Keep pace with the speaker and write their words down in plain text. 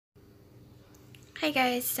Hi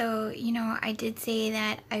guys, so I did say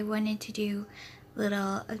that I wanted to do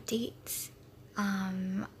little updates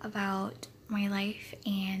about my life,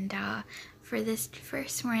 and for this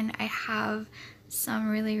first one I have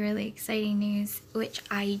some really exciting news which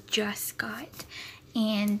I just got.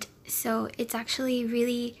 And so it's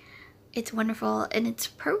actually it's wonderful and it's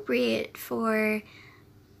appropriate for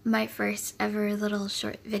my first ever little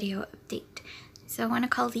short video update. So I want to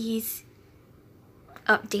call these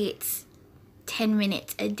updates 10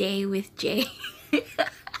 minutes a day with Jay.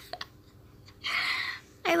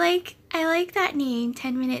 I like that name,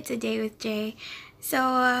 10 minutes a day with Jay.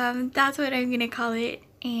 So that's what I'm gonna call it,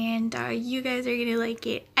 and you guys are gonna like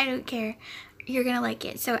it. I don't care, you're gonna like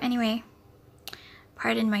it. So anyway,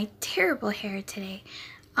 pardon my terrible hair today.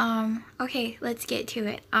 Okay, let's get to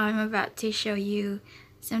it. I'm about to show you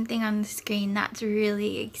something on the screen that's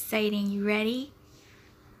really exciting. You ready?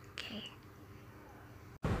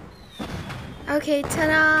 Okay,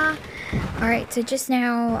 ta-da! Alright, so just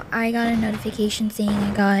now I got a notification saying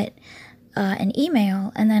I got an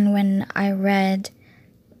email, and then when I read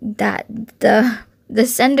that the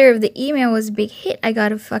sender of the email was Big Hit, I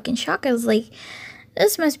got a fucking shock. I was like,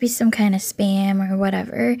 this must be some kind of spam or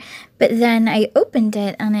whatever. But then I opened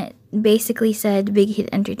it and it basically said Big Hit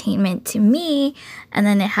Entertainment to me, and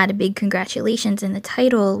then it had a big congratulations in the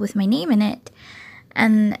title with my name in it,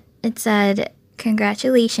 and it said,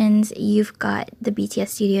 congratulations, you've got the BTS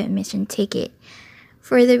studio admission ticket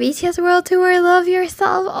for the BTS World Tour. Love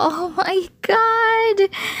yourself. Oh my god.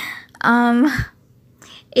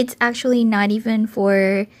 It's actually not even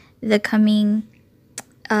for the coming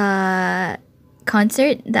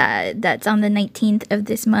concert that's on the 19th of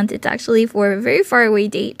this month. It's actually for a very far away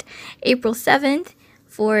date, April 7th,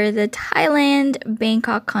 for the Thailand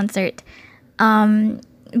Bangkok concert.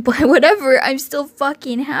 But whatever, I'm still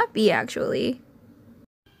fucking happy actually.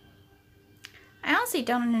 I honestly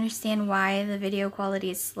don't understand why the video quality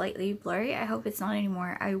is slightly blurry. I hope it's not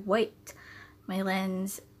anymore. I wiped my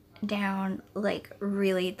lens down like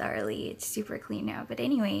really thoroughly. It's super clean now. But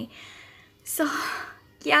anyway, so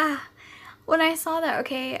yeah, when I saw that,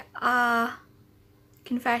 okay,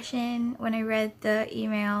 confession, when I read the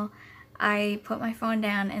email, I put my phone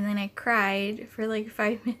down and then I cried for like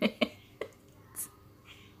 5 minutes.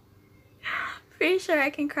 Pretty sure I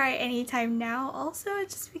can cry anytime now also,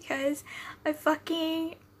 just because I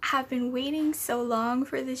fucking have been waiting so long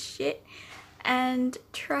for this shit. And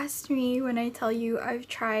trust me when I tell you, I've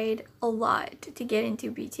tried a lot to get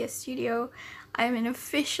into BTS studio. I'm an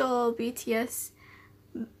official BTS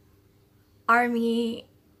ARMY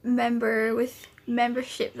member with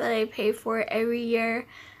membership that I pay for every year,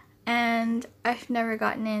 and I've never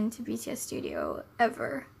gotten into BTS studio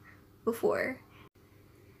ever before.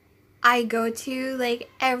 I go to like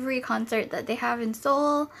every concert that they have in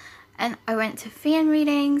Seoul, and I went to fan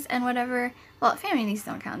readings and whatever. Well, fan readings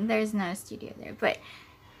don't count, there's not a studio there, but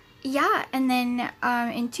yeah. And then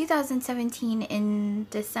in 2017 in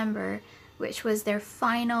December, which was their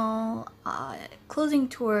final closing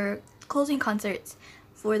concerts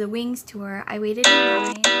for the Wings tour, I waited in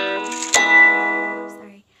line.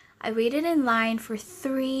 Sorry, I waited in line for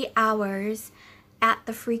 3 hours at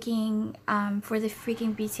the freaking for the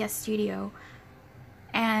freaking BTS studio,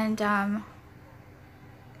 and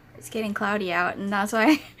it's getting cloudy out, and that's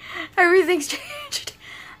why everything's changed.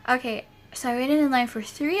 Okay, so I waited in line for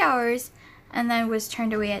 3 hours and then was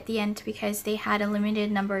turned away at the end because they had a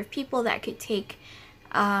limited number of people that could take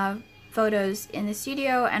photos in the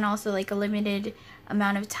studio, and also like a limited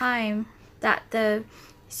amount of time that the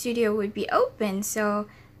studio would be open. So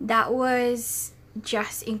that was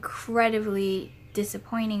just incredibly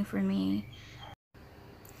disappointing for me.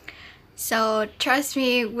 So trust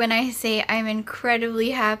me when I say I'm incredibly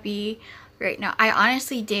happy right now. I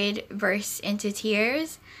honestly did burst into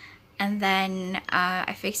tears, and then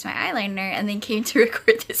I fixed my eyeliner and then came to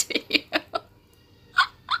record this video.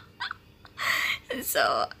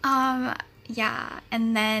 So yeah,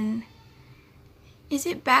 and then is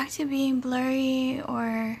it back to being blurry,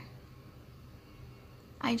 or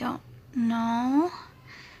I don't know,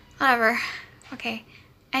 whatever. Okay,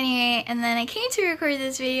 anyway, and then I came to record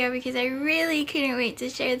this video because I really couldn't wait to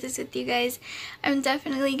share this with you guys. I'm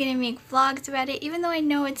definitely gonna make vlogs about it, even though I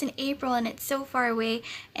know it's in April and it's so far away,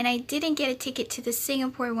 and I didn't get a ticket to the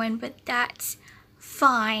Singapore one, but that's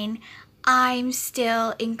fine. I'm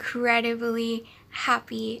still incredibly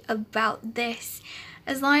happy about this.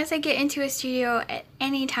 As long as I get into a studio at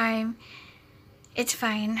any time, it's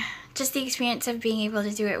fine. Just the experience of being able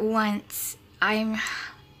to do it once, I'm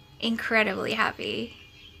incredibly happy.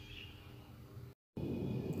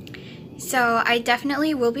 So I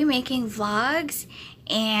definitely will be making vlogs,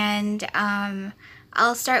 and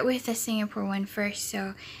I'll start with the Singapore one first.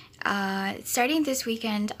 So starting this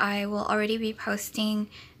weekend, I will already be posting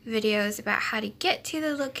videos about how to get to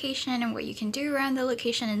the location and what you can do around the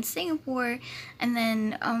location in Singapore. And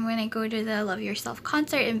then when I go to the Love Yourself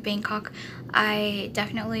concert in Bangkok, I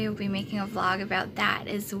definitely will be making a vlog about that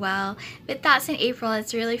as well. But that's in April.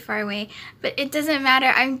 It's really far away, but it doesn't matter.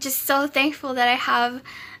 I'm just so thankful that I have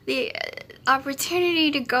the opportunity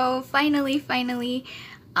to go finally.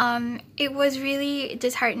 It was really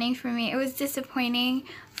disheartening for me. It was disappointing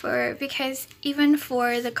because even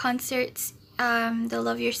for the concerts, the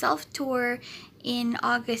Love Yourself tour in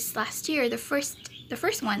August last year, the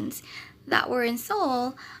first ones that were in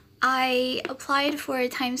Seoul, I applied for a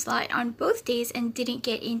time slot on both days and didn't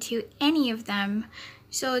get into any of them.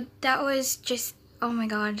 So that was just, oh my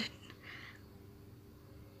god.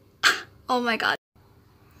 Oh my god.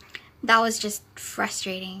 That was just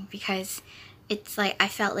frustrating because it's like I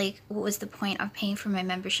felt like, what was the point of paying for my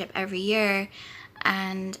membership every year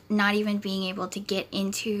and not even being able to get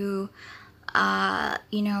into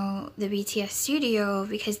you know, the BTS studio,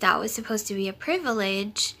 because that was supposed to be a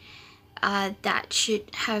privilege that should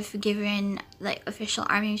have given like official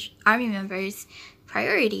army members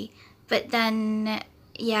priority. But then,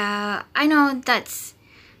 yeah, I know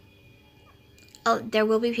there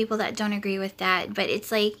will be people that don't agree with that, but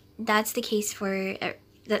it's like that's the case for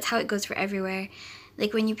that's how it goes for everywhere.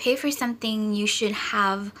 Like when you pay for something, you should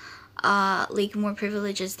have like more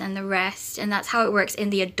privileges than the rest, and that's how it works in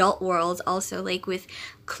the adult world also, like with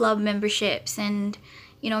club memberships and,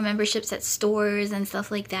 you know, memberships at stores and stuff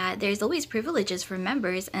like that. There's always privileges for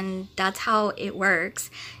members, and that's how it works.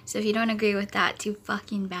 So if you don't agree with that, too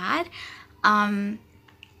fucking bad. But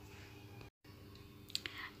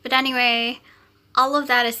anyway, all of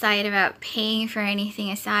that aside, about paying for anything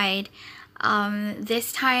aside,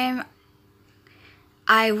 this time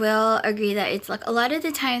I will agree that it's like a lot of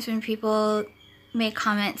the times when people make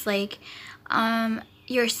comments like,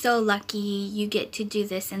 you're so lucky you get to do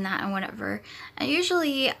this and that and whatever, and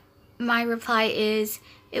usually my reply is,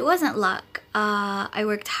 it wasn't luck. I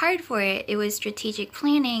worked hard for it. It was strategic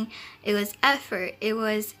planning. It was effort. It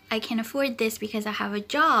was, I can afford this because I have a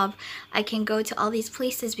job. I can go to all these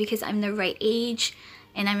places because I'm the right age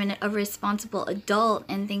and I'm a responsible adult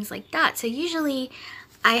and things like that. So usually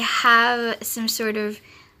I have some sort of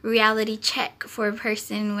reality check for a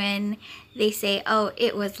person when they say, oh,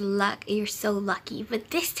 it was luck, you're so lucky.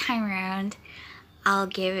 But this time around, I'll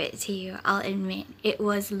give it to you. I'll admit it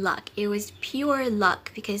was luck. It was pure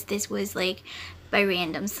luck, because this was like by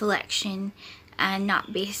random selection and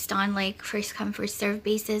not based on like first come first serve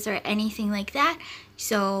basis or anything like that.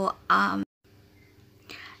 So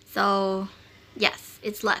yes,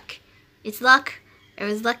 it's luck. It's luck. I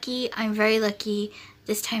was lucky. I'm very lucky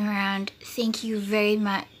this time around. Thank you very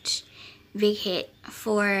much, Big Hit,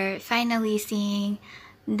 for finally seeing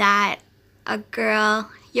that a girl,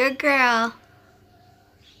 your girl,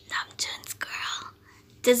 Namjoon's girl,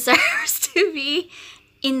 deserves to be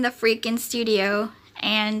in the freaking studio.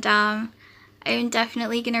 And I'm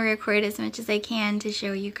definitely gonna record as much as I can to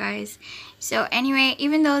show you guys. So anyway,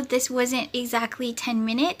 even though this wasn't exactly 10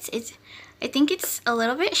 minutes, I think it's a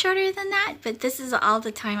little bit shorter than that, but this is all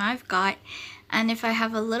the time I've got. And if I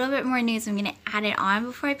have a little bit more news, I'm gonna add it on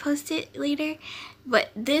before I post it later. But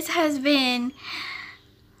this has been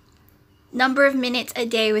number of minutes a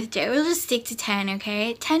day with Jay. We'll just stick to 10,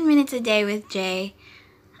 okay? 10 minutes a day with Jay.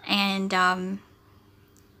 And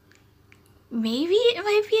maybe it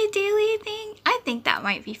might be a daily thing. I think that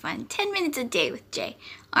might be fun. 10 minutes a day with Jay.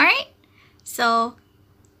 Alright? So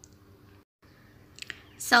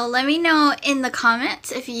let me know in the comments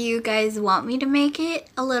if you guys want me to make it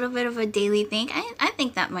a little bit of a daily thing. I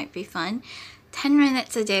think that might be fun. 10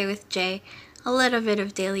 minutes a day with Jay. A little bit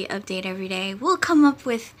of daily update every day. We'll come up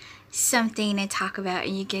with something to talk about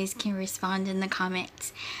and you guys can respond in the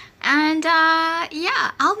comments. And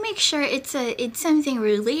yeah, I'll make sure it's something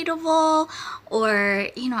relatable, or,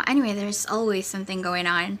 you know, anyway, there's always something going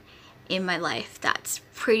on in my life that's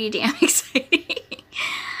pretty damn exciting.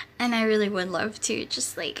 And I really would love to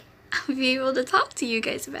just like be able to talk to you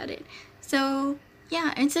guys about it. So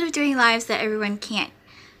yeah, instead of doing lives that everyone can't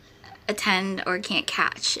attend or can't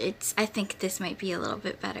catch, I think this might be a little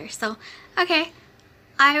bit better. So okay,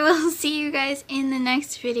 I will see you guys in the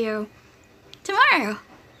next video tomorrow.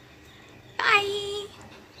 Bye!